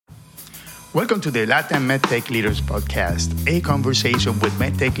Welcome to the Latin MedTech Leaders Podcast, a conversation with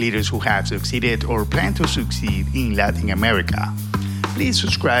MedTech leaders who have succeeded or plan to succeed in Latin America. Please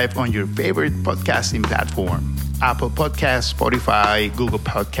subscribe on your favorite podcasting platform: Apple Podcasts, Spotify, Google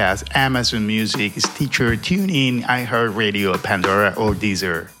Podcasts, Amazon Music, Stitcher, TuneIn, iHeartRadio, Pandora, or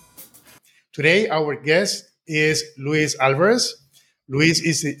Deezer. Today, our guest is Luis Alvarez. Luis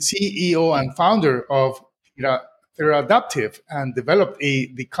is the CEO and founder of Theradaptive and developed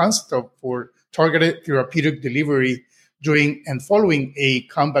the concept for targeted therapeutic delivery during and following a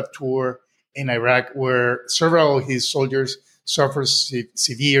combat tour in Iraq, where several of his soldiers suffered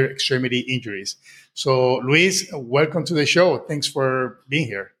severe extremity injuries. So, Luis, welcome to the show. Thanks for being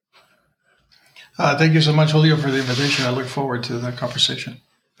here. Thank you so much, Julio, for the invitation. I look forward to that conversation.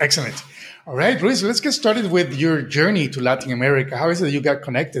 Excellent. All right, Luis, let's get started with your journey to Latin America. How is it you got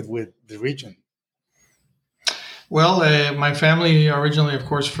connected with the region? Well, my family originally, of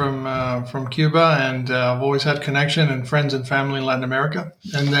course, from Cuba, and I've always had connection and friends and family in Latin America.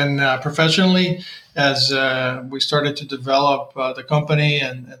 And then professionally, as we started to develop the company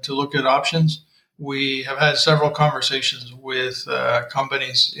and to look at options, we have had several conversations with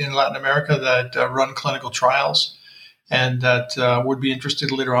companies in Latin America that run clinical trials and that would be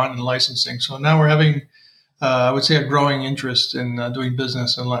interested later on in licensing. So now we're having, I would say, a growing interest in doing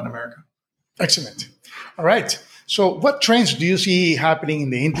business in Latin America. Excellent. All right. So what trends do you see happening in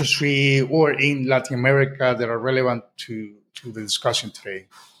the industry or in Latin America that are relevant to the discussion today,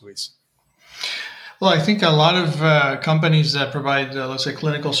 Luis? Well, I think a lot of companies that provide, let's say,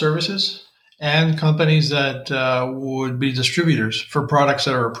 clinical services and companies that would be distributors for products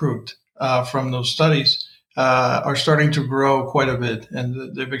that are approved from those studies are starting to grow quite a bit.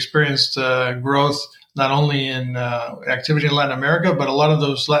 And they've experienced growth not only in activity in Latin America, but a lot of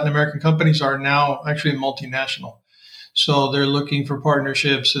those Latin American companies are now actually multinational. So they're looking for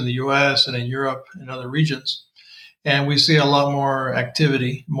partnerships in the U.S. and in Europe and other regions. And we see a lot more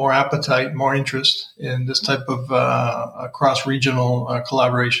activity, more appetite, more interest in this type of cross-regional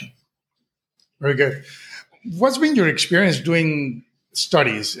collaboration. Very good. What's been your experience doing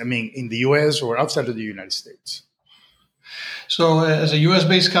studies, in the U.S. or outside of the United States? So as a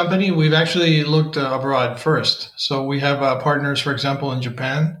U.S.-based company, we've actually looked abroad first. So we have partners, for example, in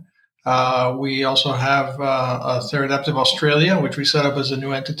Japan. We also have Theradaptive Australia, which we set up as a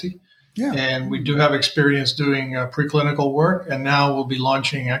new entity. Yeah. And we do have experience doing preclinical work. And now we'll be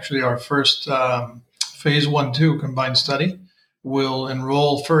launching actually our first phase 1/2 combined study. We'll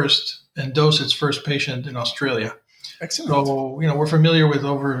enroll first and dose its first patient in Australia. Excellent. So, we're familiar with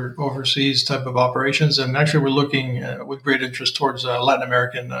overseas type of operations, and actually we're looking with great interest towards Latin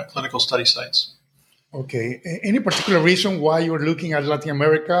American clinical study sites. Okay. Any particular reason why you're looking at Latin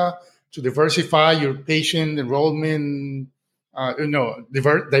America to diversify your patient enrollment,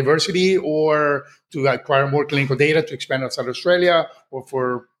 diversity, or to acquire more clinical data to expand outside Australia, or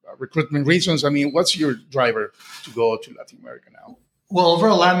for recruitment reasons? What's your driver to go to Latin America now? Well,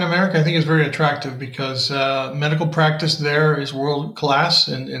 overall, Latin America, I think, is very attractive because medical practice there is world class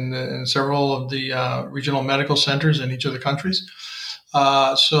in several of the regional medical centers in each of the countries.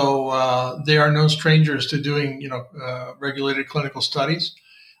 So they are no strangers to doing, regulated clinical studies.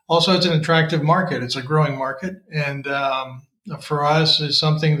 Also, it's an attractive market. It's a growing market. And for us, it's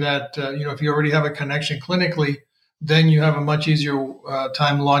something that, if you already have a connection clinically, then you have a much easier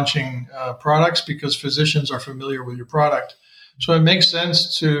time launching products because physicians are familiar with your product. So it makes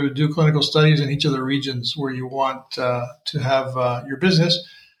sense to do clinical studies in each of the regions where you want to have your business,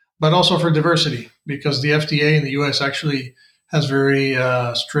 but also for diversity, because the FDA in the U.S. actually has very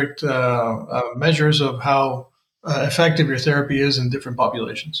strict measures of how effective your therapy is in different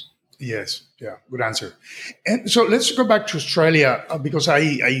populations. Yes. Yeah. Good answer. And so let's go back to Australia because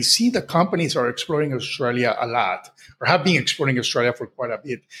I see the companies are exploring Australia a lot or have been exploring Australia for quite a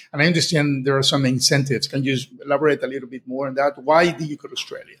bit. And I understand there are some incentives. Can you elaborate a little bit more on that? Why did you go to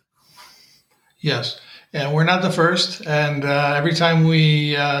Australia? Yes. And we're not the first. And every time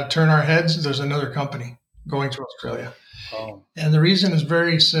we turn our heads, there's another company going to Australia. Oh. And the reason is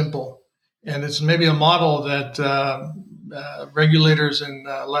very simple. And it's maybe a model that regulators in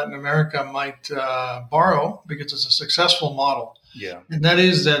Latin America might borrow because it's a successful model. Yeah. And that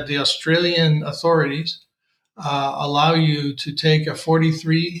is that the Australian authorities allow you to take a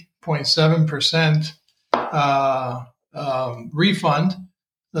 43.7% refund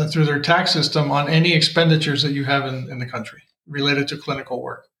through their tax system on any expenditures that you have in the country related to clinical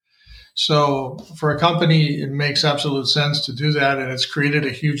work. So for a company, it makes absolute sense to do that. And it's created a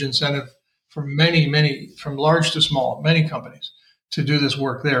huge incentive for many, from large to small, many companies to do this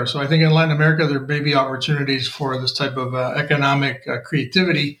work there. So I think in Latin America, there may be opportunities for this type of economic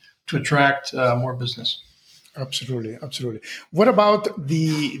creativity to attract more business. Absolutely, absolutely. What about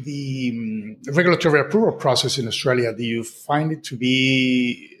the regulatory approval process in Australia? Do you find it to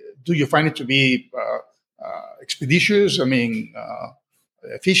be expeditious? I mean,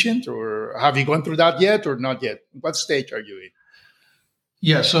 efficient, or have you gone through that yet, or not yet? What stage are you in?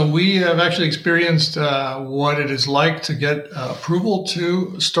 Yeah, so we have actually experienced what it is like to get approval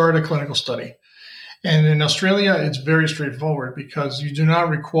to start a clinical study. And in Australia, it's very straightforward because you do not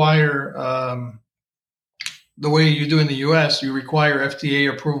require, the way you do in the US, you require FDA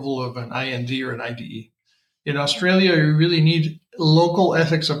approval of an IND or an IDE. In Australia, you really need local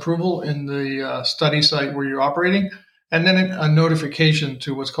ethics approval in the study site where you're operating, and then a notification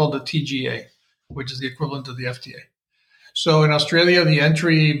to what's called the TGA, which is the equivalent of the FDA. So in Australia, the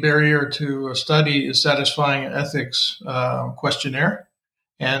entry barrier to a study is satisfying an ethics questionnaire,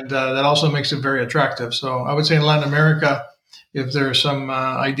 and that also makes it very attractive. So I would say in Latin America, if there are some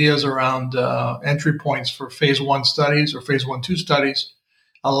ideas around entry points for phase 1 studies or phase 1-2 studies,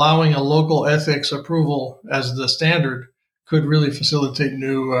 allowing a local ethics approval as the standard could really facilitate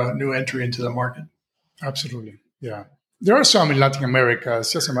new entry into the market. Absolutely, yeah. There are some in Latin America.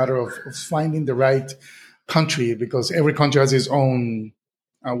 It's just a matter of finding the right country, because every country has its own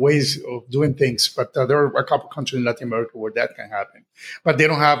ways of doing things. But there are a couple of countries in Latin America where that can happen, but they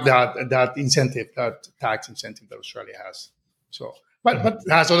don't have that incentive, that tax incentive that Australia has. So, but it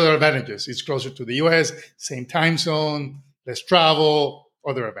has other advantages. It's closer to the US, same time zone, less travel,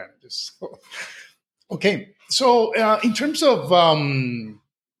 other advantages. Okay, so in terms of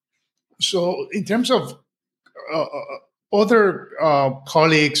other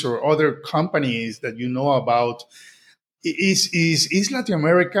colleagues or other companies that you know about, is Latin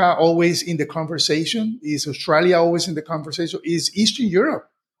America always in the conversation? Is Australia always in the conversation? Is Eastern Europe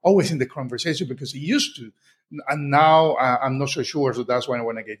always in the conversation? Because it used to, and now I'm not so sure. So that's why I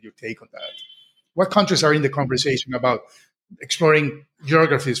want to get your take on that. What countries are in the conversation about exploring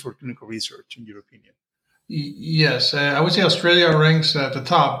geographies for clinical research, in your opinion? Yes, I would say Australia ranks at the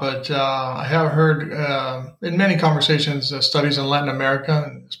top, but I have heard in many conversations studies in Latin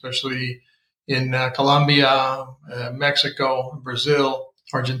America, especially in Colombia, Mexico, Brazil,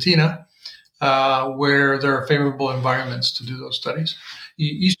 Argentina, where there are favorable environments to do those studies.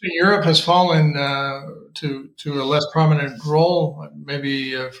 Eastern Europe has fallen to a less prominent role,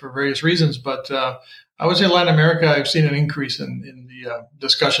 maybe for various reasons, but I would say Latin America, I've seen an increase in the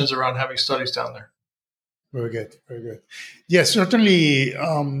discussions around having studies down there. Very good, very good. Yes, certainly.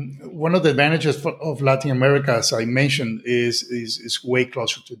 One of the advantages of Latin America, as I mentioned, is way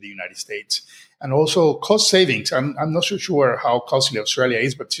closer to the United States, and also cost savings. I'm not so sure how costly Australia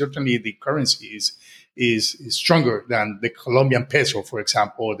is, but certainly the currency is stronger than the Colombian peso, for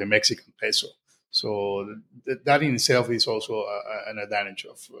example, or the Mexican peso. So that in itself is also an advantage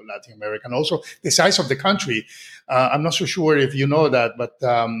of Latin America. And also the size of the country. I'm not so sure if you know that, but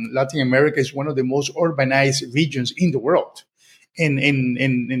Latin America is one of the most urbanized regions in the world. And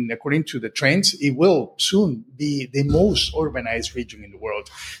according to the trends, it will soon be the most urbanized region in the world.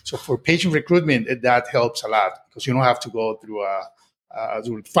 So for patient recruitment, that helps a lot, because you don't have to go through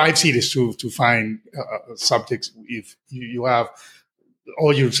 5 cities to find subjects. If you have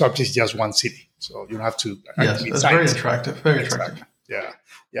all your subjects just one city, so you don't have to. Yes, that's very attractive. Very attractive. Yeah.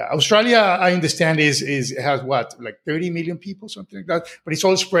 Australia, I understand, has what, like 30 million people, something like that, but it's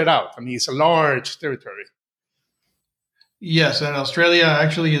all spread out. I mean, it's a large territory. Yes, and Australia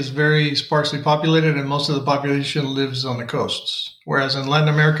actually is very sparsely populated, and most of the population lives on the coasts. Whereas in Latin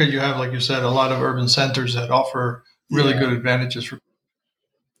America, you have, like you said, a lot of urban centers that offer really good advantages for.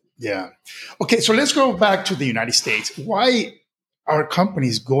 Yeah. Okay, so let's go back to the United States. Why are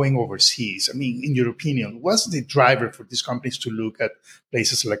companies going overseas? I mean, in your opinion, what's the driver for these companies to look at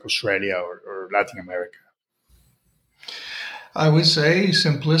places like Australia or Latin America? I would say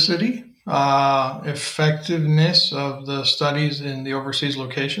simplicity, effectiveness of the studies in the overseas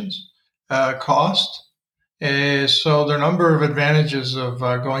locations, cost. So there are a number of advantages of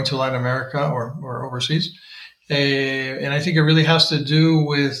going to Latin America or overseas. And I think it really has to do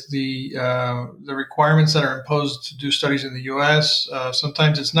with the requirements that are imposed to do studies in the U.S.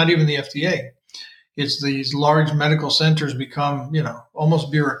 Sometimes it's not even the FDA. It's these large medical centers become, almost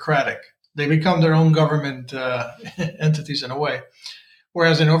bureaucratic. They become their own government entities in a way.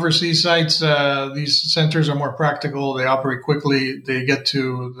 Whereas in overseas sites, these centers are more practical. They operate quickly. They get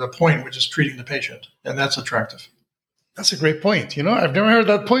to the point, which is treating the patient. And that's attractive. That's a great point. I've never heard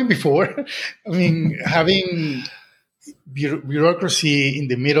that point before. I mean, having bureaucracy in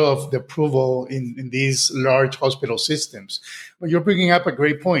the middle of the approval in these large hospital systems. But you're bringing up a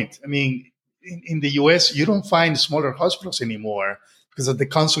great point. I mean, in the U.S., you don't find smaller hospitals anymore. because of the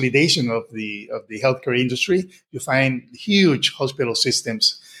consolidation of the healthcare industry. You find huge hospital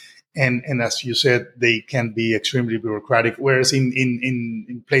systems, and as you said, they can be extremely bureaucratic. Whereas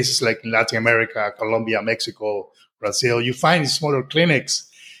in places like in Latin America, Colombia, Mexico, Brazil, you find smaller clinics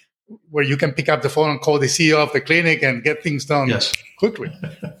where you can pick up the phone and call the CEO of the clinic and get things done quickly.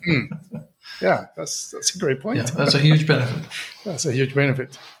 Yeah, that's a great point. Yeah, that's a huge benefit. That's a huge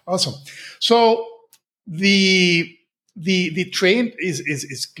benefit. Awesome. So the trend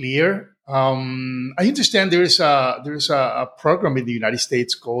is clear. I understand there is a program in the United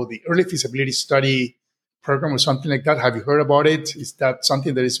States called the Early Feasibility Study Program or something like that. Have you heard about it? Is that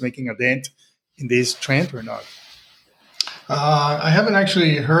something that is making a dent in this trend or not? I haven't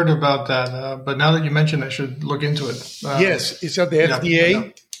actually heard about that, but now that you mentioned, I should look into it. Yes, it's at the FDA. Yeah.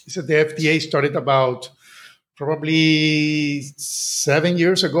 It's at the FDA. Started about probably 7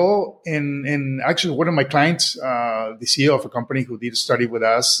 years ago, and actually one of my clients, the CEO of a company who did a study with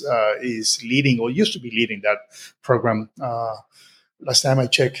us, is leading or used to be leading that program. Last time I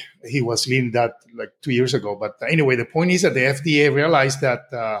checked, he was leading that like 2 years ago. But anyway, the point is that the FDA realized that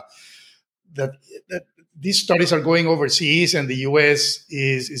these studies are going overseas, and the U.S.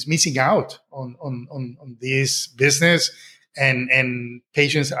 is missing out on this business, and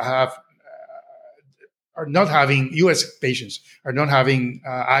patients are not having U.S. patients are not having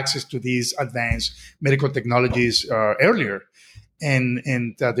access to these advanced medical technologies earlier,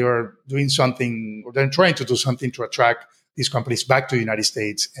 and they are doing something, or they're trying to do something to attract these companies back to the United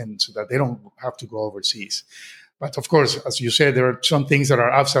States, and so that they don't have to go overseas. But of course, as you said, there are some things that are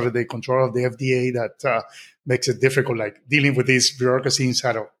outside of the control of the FDA that makes it difficult, like dealing with this bureaucracy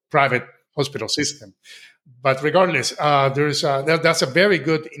inside a private hospital system. But regardless, that's a very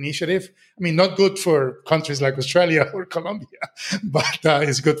good initiative. I mean, not good for countries like Australia or Colombia, but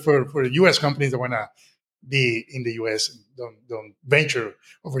it's good for U.S. companies that want to be in the U.S. and don't venture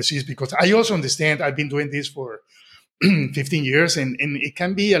overseas. Because I also understand, I've been doing this for 15 years, and it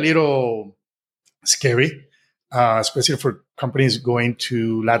can be a little scary. Especially for companies going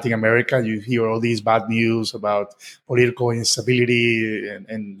to Latin America. You hear all these bad news about political instability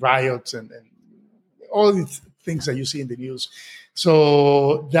and riots and all these things that you see in the news.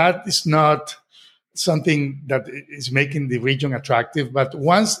 So that is not something that is making the region attractive. But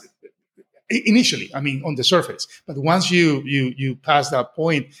once, initially, I mean, on the surface, but once you pass that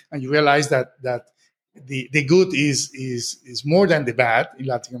point and you realize that the good is more than the bad in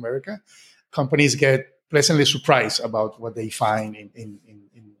Latin America, companies get pleasantly surprised about what they find in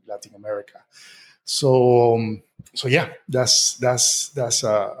Latin America. So yeah, that's the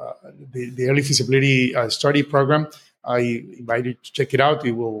early feasibility study program. I invite you to check it out.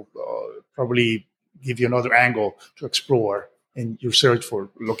 It will probably give you another angle to explore in your search for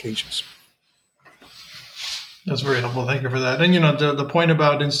locations. That's very helpful. Thank you for that. And the point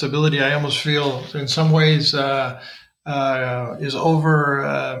about instability, I almost feel in some ways is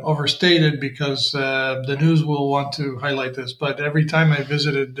overstated, because the news will want to highlight this. But every time I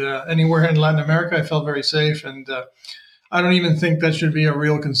visited anywhere in Latin America, I felt very safe, and I don't even think that should be a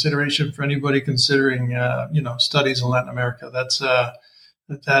real consideration for anybody considering studies in Latin America.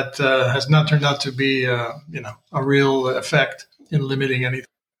 That has not turned out to be a real effect in limiting anything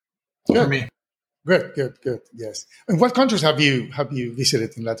for me. Good. Yes. And what countries have you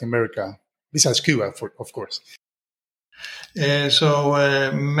visited in Latin America besides Cuba, of course?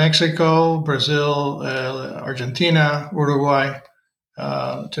 So Mexico, Brazil, Argentina, Uruguay,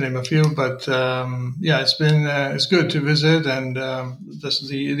 to name a few. But it's good to visit, and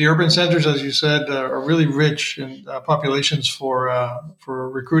the urban centers, as you said, are really rich in populations for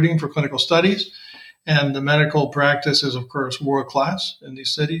recruiting for clinical studies, and the medical practice is, of course, world class in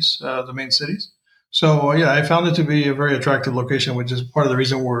these cities, the main cities. So I found it to be a very attractive location, which is part of the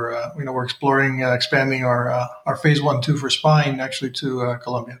reason we're exploring expanding our phase 1/2 for spine actually to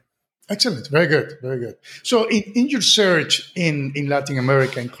Colombia. Excellent, very good. So in your search in Latin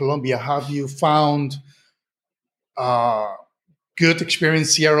America and Colombia, have you found good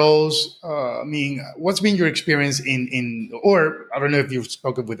experience CROs? I mean, what's been your experience or I don't know if you've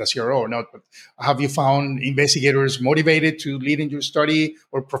spoken with a CRO or not, but have you found investigators motivated to lead in your study,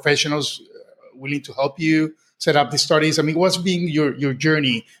 or professionals willing to help you set up the studies? I mean, what's been your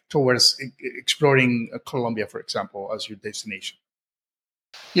journey towards exploring Colombia, for example, as your destination?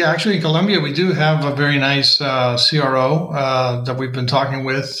 Yeah, actually, in Colombia, we do have a very nice CRO that we've been talking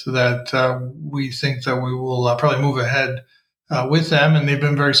with, that we think that we will probably move ahead with them. And they've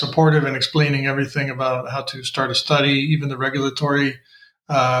been very supportive in explaining everything about how to start a study, even the regulatory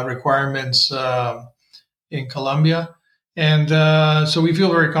requirements in Colombia. And so we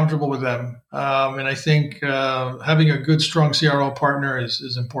feel very comfortable with them. And I think having a good, strong CRO partner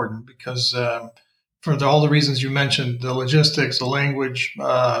is important because for all the reasons you mentioned, the logistics, the language,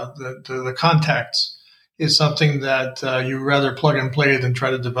 the contacts is something that you rather plug and play than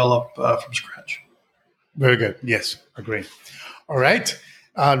try to develop from scratch. Very good. Yes, agree. All right.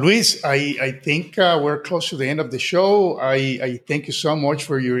 Luis, I think we're close to the end of the show. I thank you so much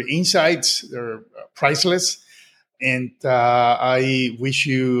for your insights. They're priceless. And I wish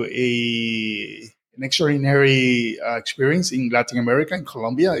you an extraordinary experience in Latin America, in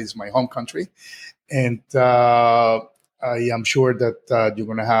Colombia. It's my home country. And I am sure that you're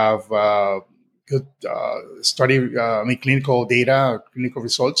going to have good clinical data, clinical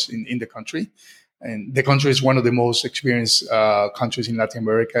results in the country. And the country is one of the most experienced countries in Latin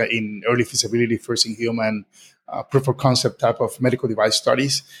America in early feasibility, first in human, proof of concept type of medical device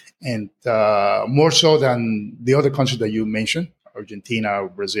studies. And more so than the other countries that you mentioned, Argentina or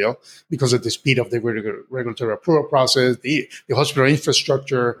Brazil, because of the speed of the regulatory approval process, the hospital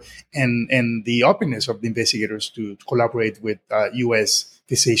infrastructure, and the openness of the investigators to collaborate with U.S.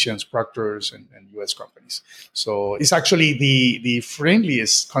 physicians, proctors, and U.S. companies. So it's actually the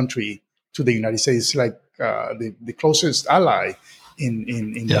friendliest country to the United States. It's like the closest ally in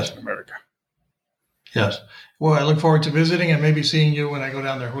Yes. Latin America. Yes. Well, I look forward to visiting and maybe seeing you when I go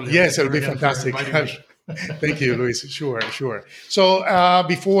down there, Julio. Yes, it'll be fantastic. Thank you, Luis. Sure. So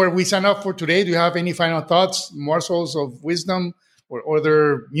before we sign off for today, do you have any final thoughts, morsels of wisdom, or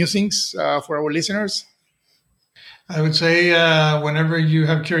other musings for our listeners? I would say whenever you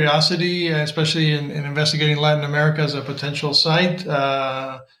have curiosity, especially in investigating Latin America as a potential site,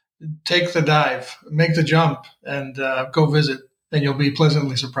 take the dive, make the jump, and go visit, and you'll be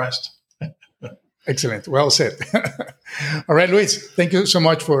pleasantly surprised. Excellent. Well said. All right, Luis, thank you so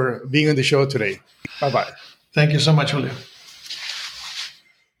much for being on the show today. Bye-bye. Thank you so much, Julio.